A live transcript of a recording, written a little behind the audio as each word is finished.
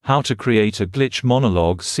How to Create a Glitch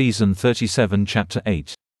Monologues Season 37 Chapter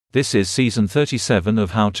 8. This is Season 37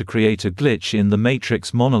 of How to Create a Glitch in the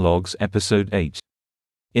Matrix Monologues Episode 8.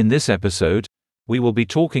 In this episode, we will be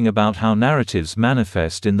talking about how narratives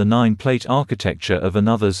manifest in the 9-plate architecture of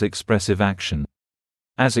another's expressive action.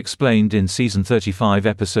 As explained in Season 35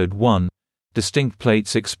 Episode 1, distinct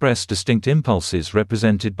plates express distinct impulses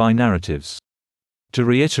represented by narratives. To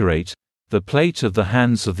reiterate, the plate of the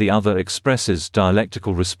hands of the other expresses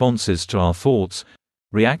dialectical responses to our thoughts,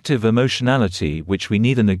 reactive emotionality which we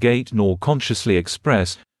neither negate nor consciously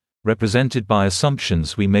express, represented by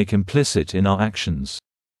assumptions we make implicit in our actions.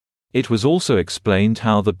 It was also explained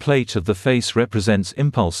how the plate of the face represents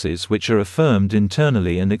impulses which are affirmed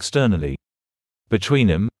internally and externally. Between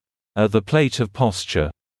them, the plate of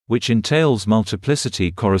posture, which entails multiplicity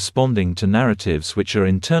corresponding to narratives which are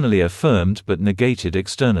internally affirmed but negated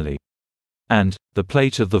externally. And the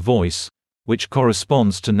plate of the voice, which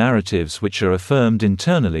corresponds to narratives which are affirmed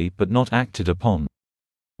internally but not acted upon.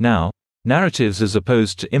 Now, narratives as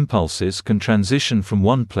opposed to impulses can transition from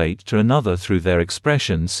one plate to another through their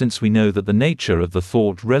expression, since we know that the nature of the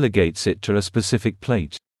thought relegates it to a specific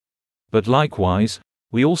plate. But likewise,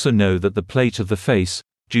 we also know that the plate of the face,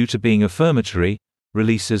 due to being affirmatory,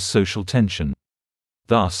 releases social tension.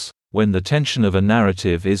 Thus, when the tension of a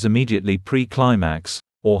narrative is immediately pre-climax,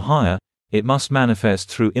 or higher, it must manifest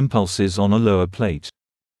through impulses on a lower plate.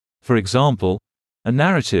 For example, a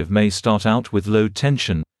narrative may start out with low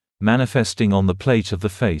tension, manifesting on the plate of the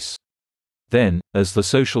face. Then, as the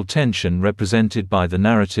social tension represented by the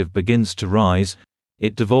narrative begins to rise,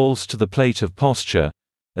 it devolves to the plate of posture,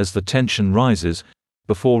 as the tension rises,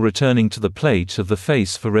 before returning to the plate of the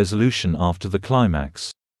face for resolution after the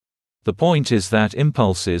climax. The point is that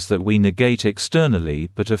impulses that we negate externally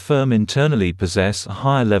but affirm internally possess a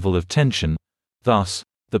higher level of tension. Thus,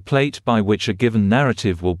 the plate by which a given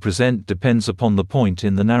narrative will present depends upon the point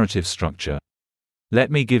in the narrative structure. Let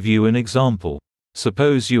me give you an example.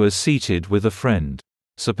 Suppose you are seated with a friend.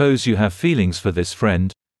 Suppose you have feelings for this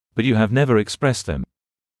friend, but you have never expressed them.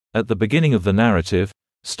 At the beginning of the narrative,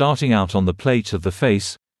 starting out on the plate of the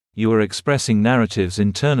face, you are expressing narratives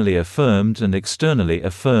internally affirmed and externally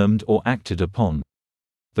affirmed or acted upon.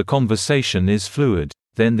 The conversation is fluid.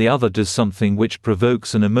 Then the other does something which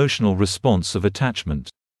provokes an emotional response of attachment.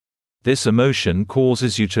 This emotion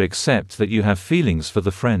causes you to accept that you have feelings for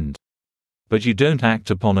the friend. But you don't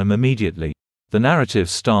act upon them immediately. The narrative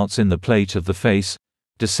starts in the plate of the face,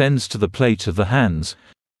 descends to the plate of the hands,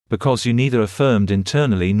 because you neither affirmed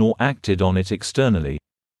internally nor acted on it externally.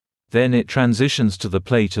 Then it transitions to the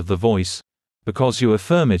plate of the voice, because you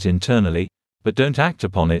affirm it internally, but don't act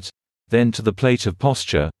upon it, then to the plate of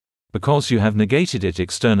posture, because you have negated it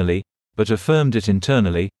externally, but affirmed it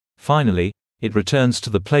internally. Finally, it returns to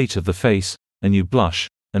the plate of the face, and you blush,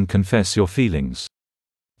 and confess your feelings.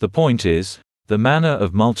 The point is, the manner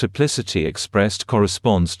of multiplicity expressed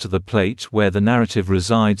corresponds to the plate where the narrative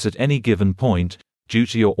resides at any given point, due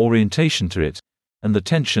to your orientation to it, and the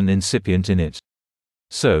tension incipient in it.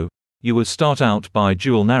 So, you would start out by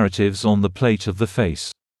dual narratives on the plate of the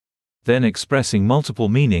face. Then expressing multiple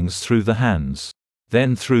meanings through the hands.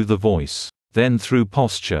 Then through the voice. Then through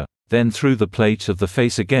posture. Then through the plate of the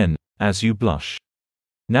face again, as you blush.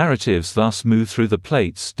 Narratives thus move through the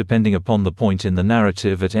plates depending upon the point in the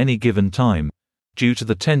narrative at any given time, due to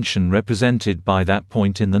the tension represented by that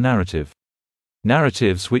point in the narrative.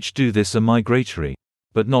 Narratives which do this are migratory.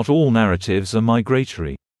 But not all narratives are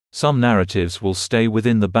migratory. Some narratives will stay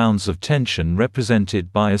within the bounds of tension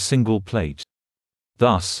represented by a single plate.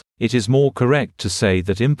 Thus, it is more correct to say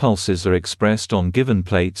that impulses are expressed on given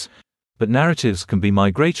plates, but narratives can be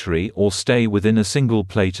migratory or stay within a single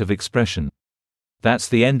plate of expression. That's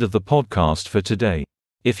the end of the podcast for today.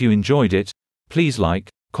 If you enjoyed it, please like,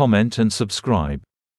 comment and subscribe.